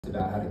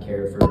about how to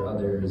care for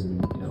others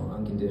and, you know,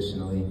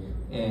 unconditionally.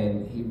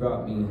 And he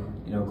brought me,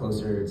 you know,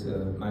 closer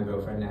to my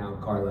girlfriend now,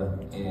 Carla.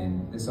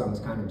 And this song is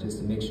kind of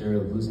just a mixture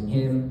of losing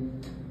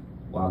him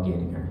while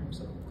gaining her.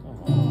 So.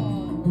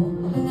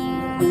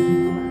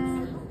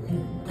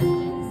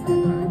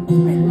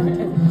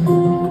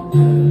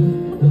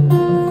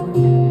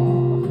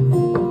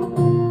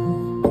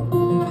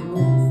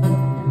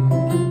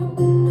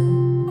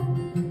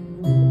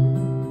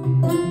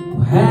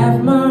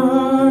 Half my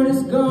heart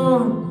is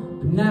gone,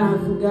 but not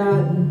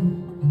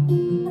forgotten,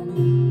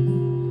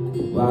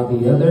 while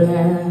the other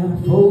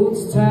half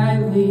holds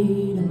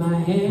tightly to my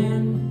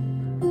hand.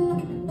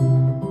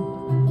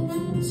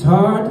 It's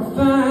hard to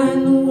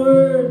find the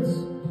words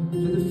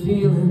for the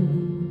feeling.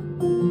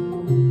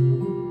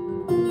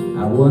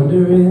 I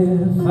wonder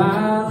if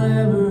I'll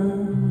ever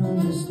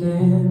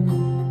understand.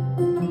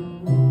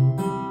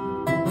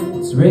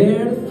 It's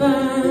rare to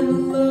find a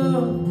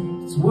love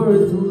that's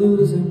worth the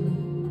losing.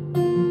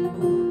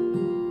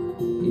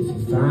 If you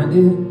find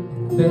it,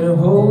 better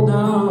hold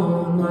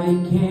on while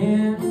you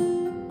can.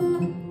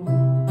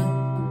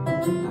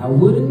 I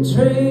wouldn't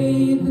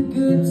trade the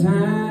good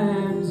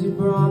times you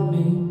brought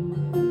me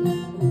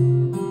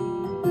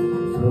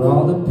for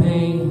all the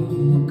pain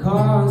it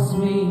cost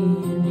me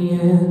in the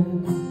end.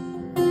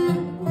 I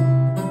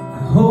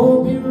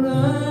hope you're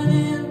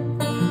running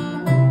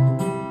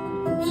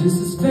just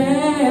as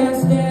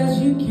fast as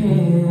you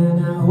can.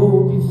 I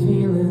hope you're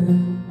feeling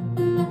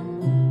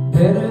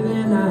better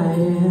than I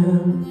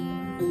am.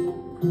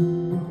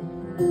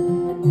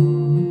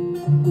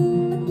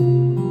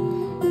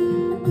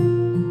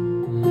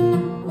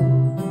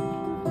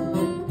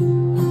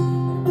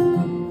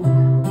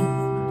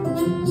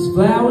 There's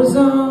flowers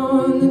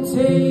on the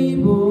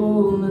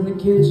table in the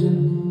kitchen,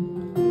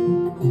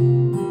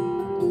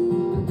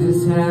 but this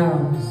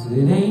house,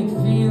 it ain't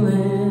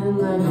feeling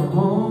like a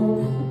home.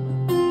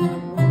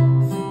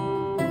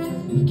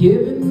 You've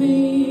given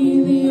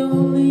me the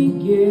only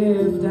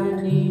gift I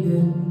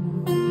needed,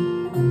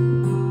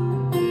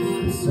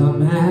 but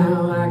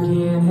somehow I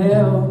can't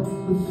help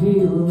but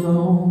feel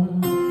alone.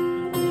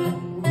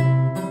 I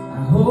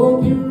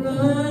hope you're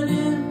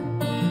running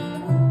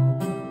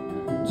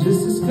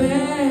just as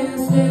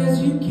fast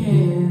as you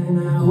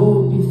can. I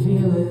hope you're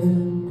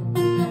feeling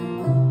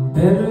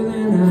better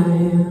than I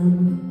am.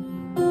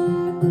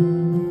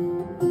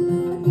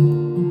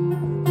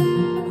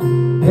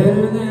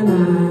 Better than I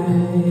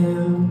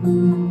am.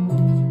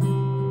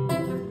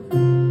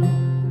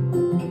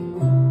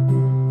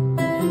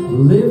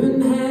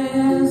 Living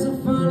has a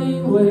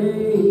funny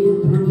way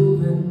of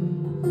proving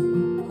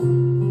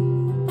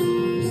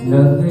there's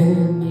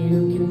nothing you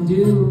can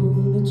do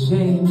to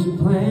change your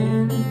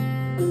plan.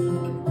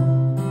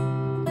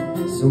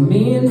 So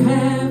me and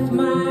half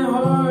my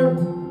heart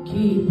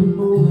keep it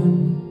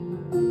moving.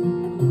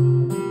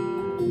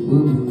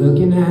 We'll be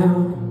looking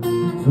out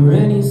for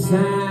any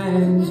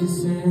signs you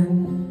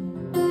send.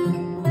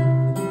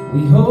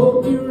 We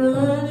hope you're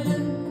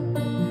running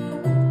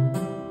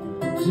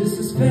just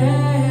as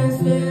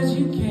fast as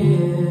you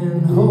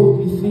can. Hope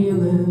you're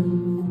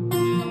feeling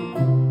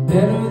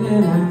better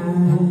than I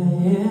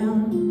am.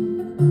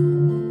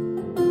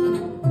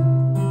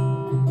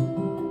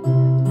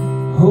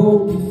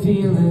 Hope you're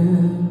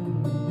feeling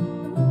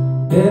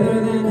better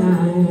than I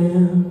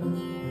am.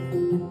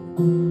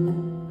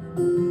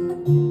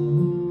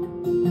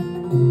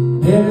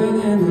 Better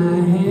than I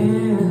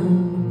am.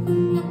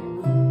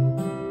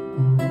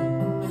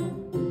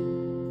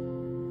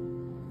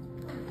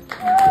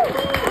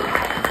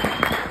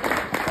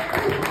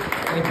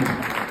 Thank you.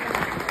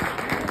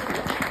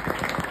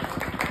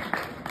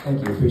 Thank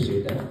you,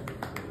 appreciate that.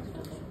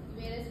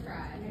 You made us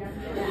cry.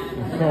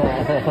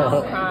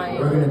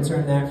 We're gonna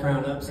turn that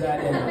frown upside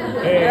down.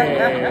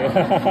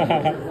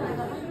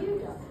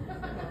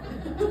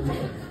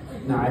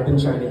 No, I've been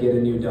trying to get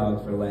a new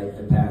dog for like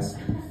the past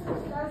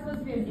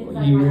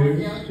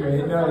years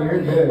straight. No,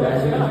 you're good.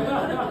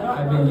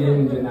 I've been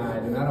getting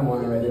denied, and I don't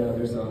want to write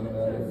another song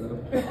about it. So.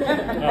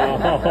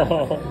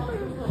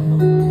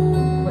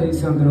 Play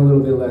something a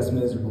little bit less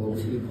miserable,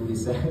 equally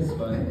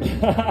satisfying.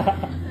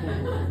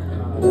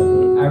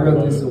 I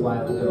wrote this a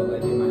while ago,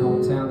 like in my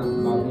hometown. I'm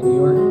from Albany, New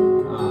York.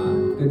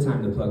 Good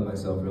time to plug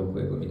myself real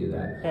quick. Let me do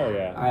that. Oh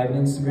yeah. I have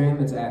an Instagram.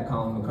 It's at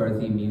Colin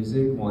McCarthy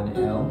Music,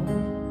 1L.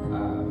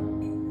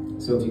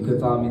 So if you could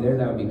follow me there,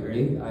 that would be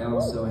great. I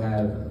also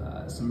have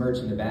some merch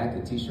in the back,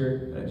 a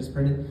t-shirt that I just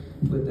printed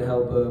with the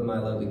help of my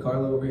lovely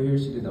Carla over here.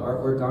 She did the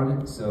artwork on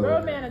it. So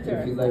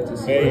if you'd like to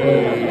support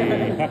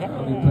it,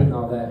 I'll be putting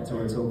all that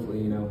towards hopefully,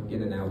 you know,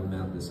 get an album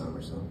out this summer.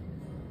 So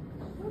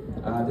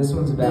this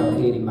one's about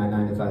hating my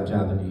 9-to-5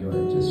 job in New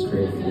York, just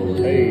straightforward,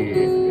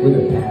 with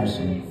a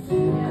passion.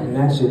 And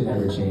that should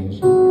never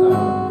change.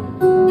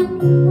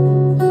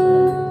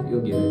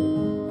 You'll get it.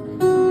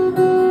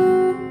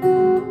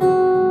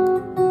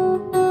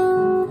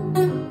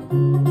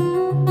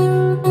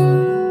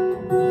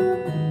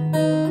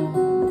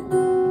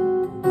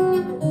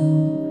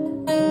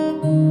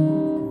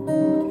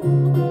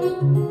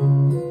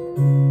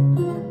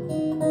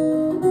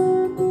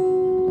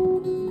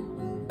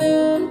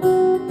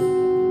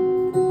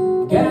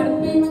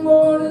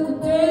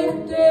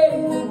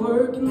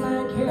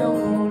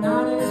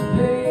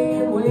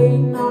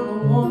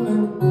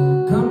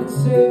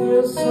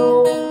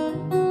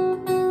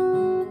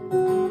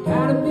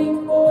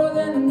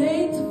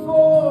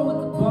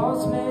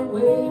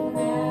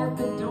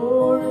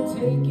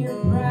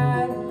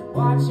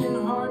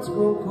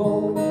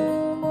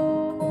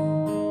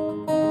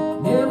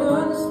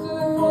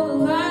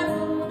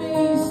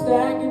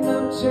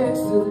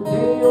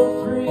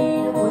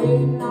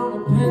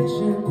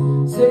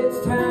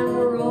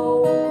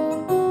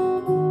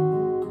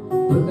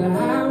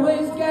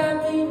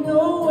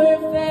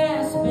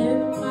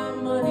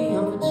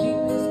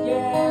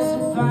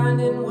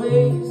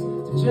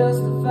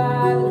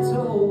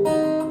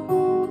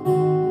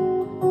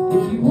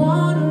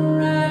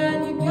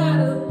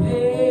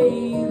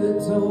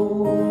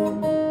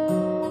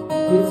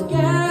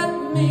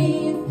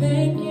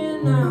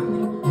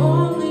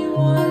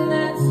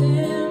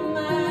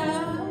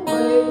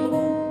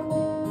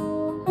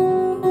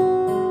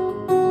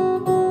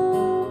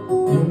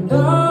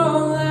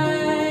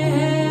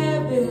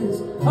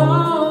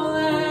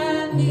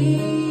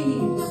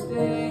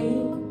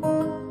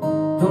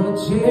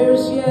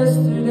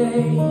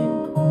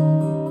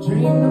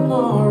 dream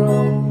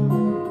tomorrow,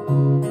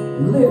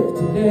 and live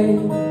today.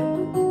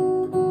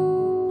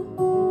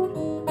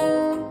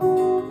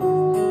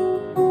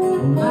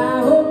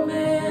 My old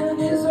man and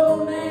his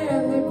old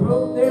man, they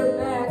broke their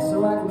backs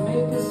so I could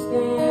make a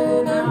stand,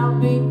 and I'll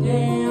be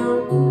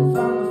damned if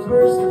I'm the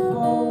first to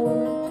fall.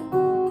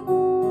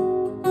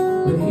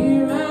 But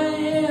here I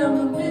am,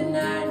 a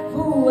midnight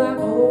fool. I've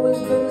always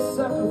been a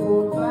sucker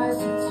for advice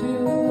or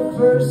two. The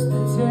first to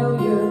tell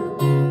you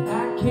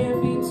I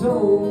can't be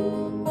told,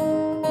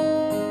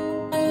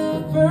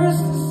 the first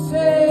to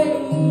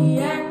say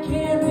I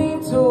can't be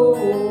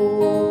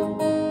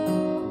told.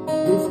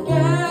 It's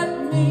got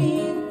me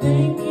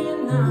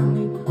thinking I'm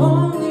the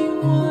only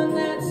one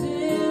that's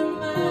in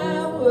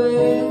my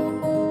way,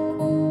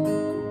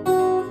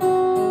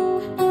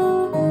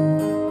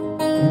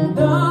 and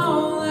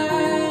all I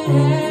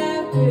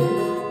have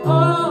is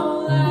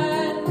all I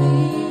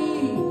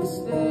need to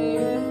stay.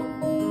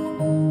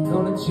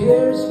 Gonna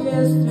cherish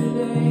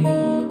yesterday,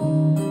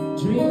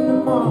 dream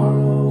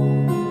tomorrow,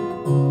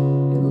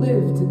 and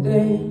live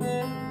today.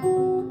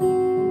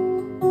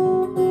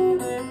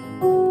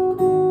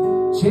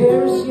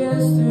 Cherish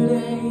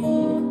yesterday,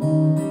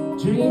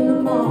 dream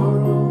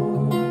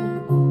tomorrow,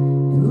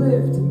 and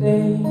live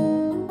today.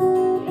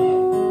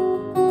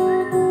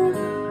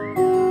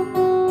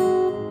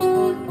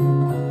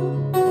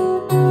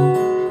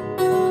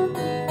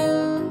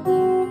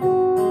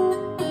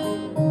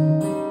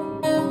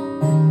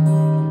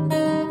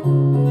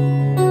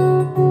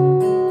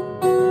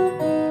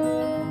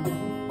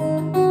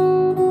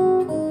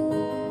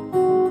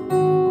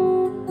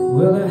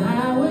 Well, the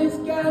highway's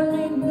got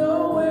me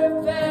nowhere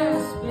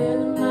fast,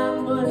 spending my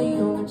money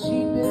on the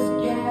cheapest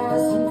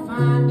gas and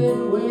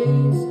finding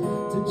ways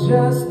to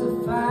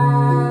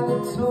justify the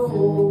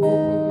toll.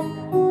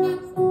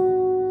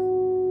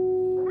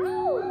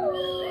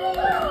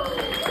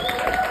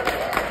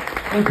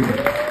 Thank you.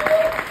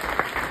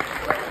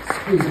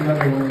 Squeeze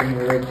another one in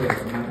here real quick.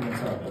 I'm not going to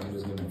talk, I'm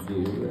just going to do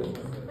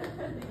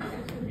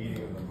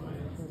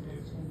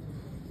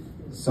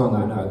a song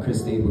on Chris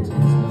Stapleton's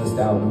newest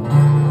album.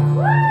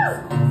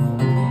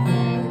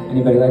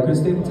 Anybody like Chris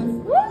Stapleton?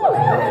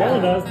 Kelly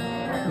does.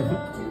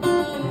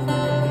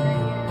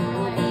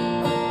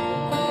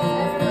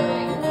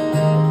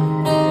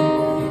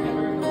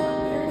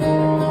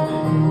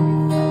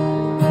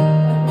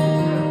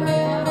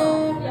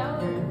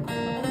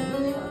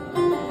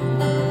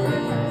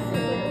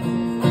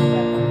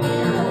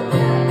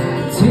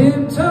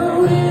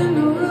 Tiptoed in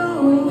the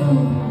room,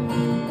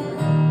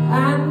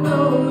 I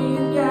know you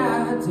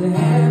got to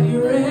have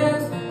your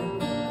rest.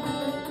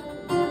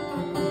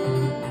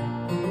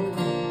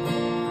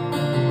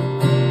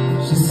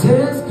 She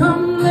says,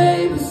 come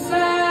lay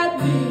beside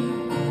me.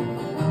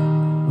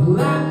 Well,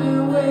 I've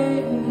been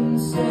waiting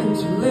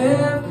since you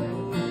left.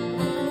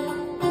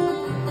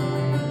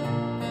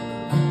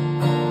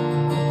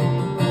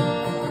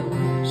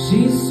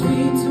 She's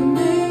sweet to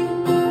me,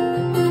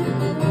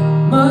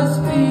 must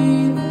be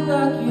the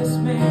luckiest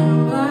man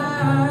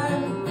alive.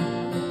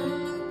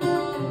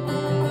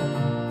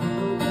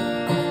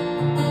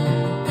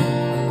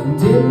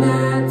 Didn't I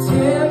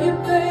tell you,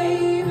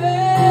 baby,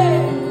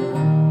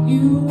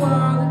 you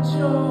are the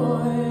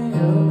joy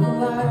of my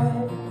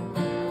life?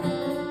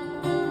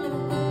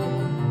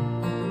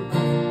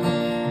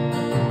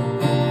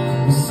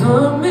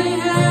 Some may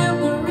have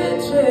the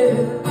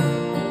riches,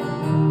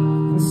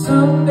 and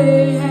some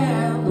may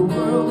have the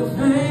world of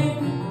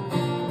fame.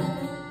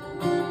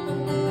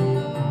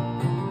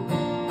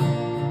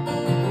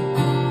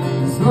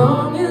 As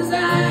long as I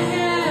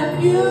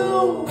have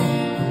you,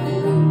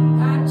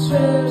 I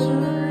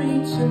treasure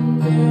each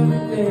and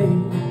every day.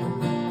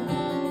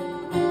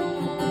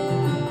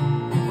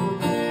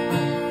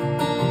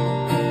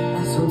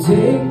 So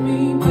take me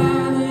by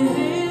the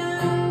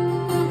hand,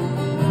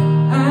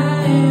 I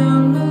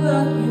am the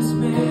luckiest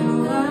man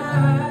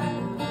alive.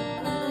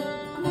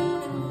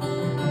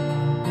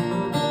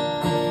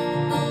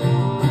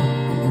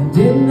 And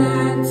didn't I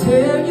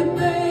tell you,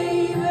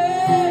 baby,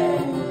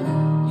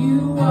 you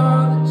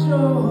are the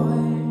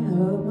joy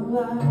of my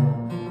life?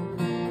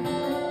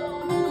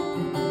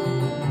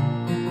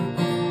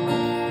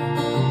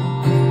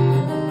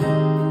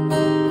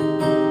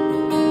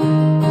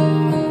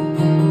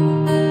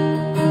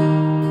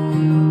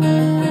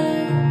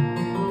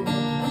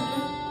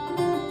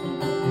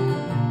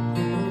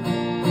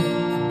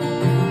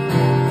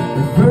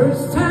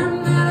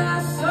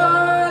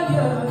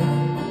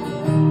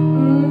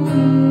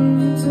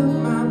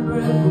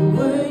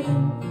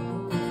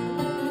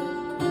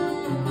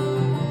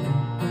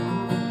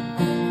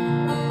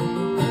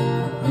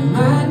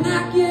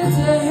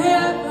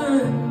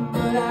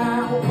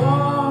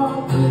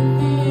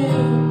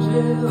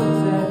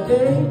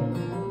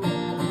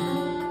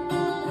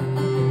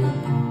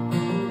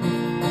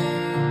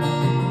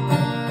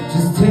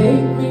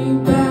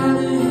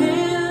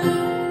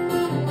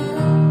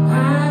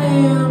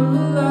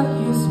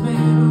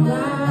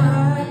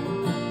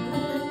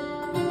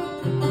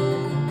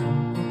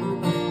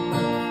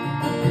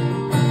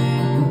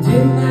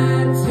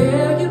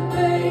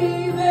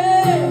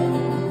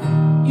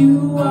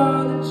 You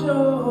are the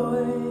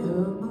joy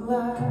of my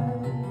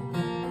life.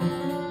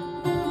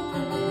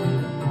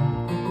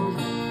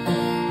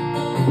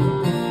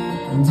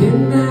 And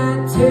didn't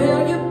I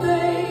tell you,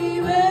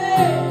 baby,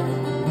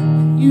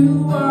 you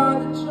are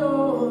the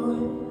joy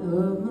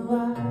of my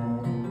life.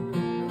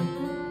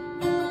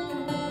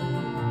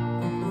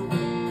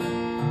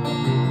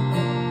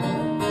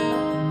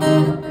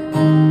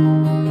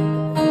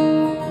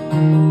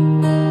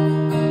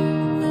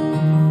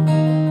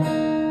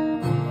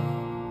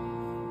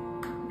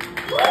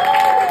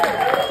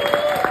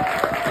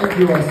 Thank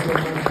you all so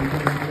much for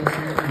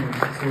listening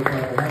and so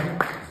glad to have you.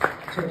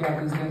 Check out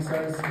these next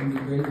artists, it's going to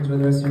be great. Enjoy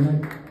the rest of your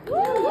night.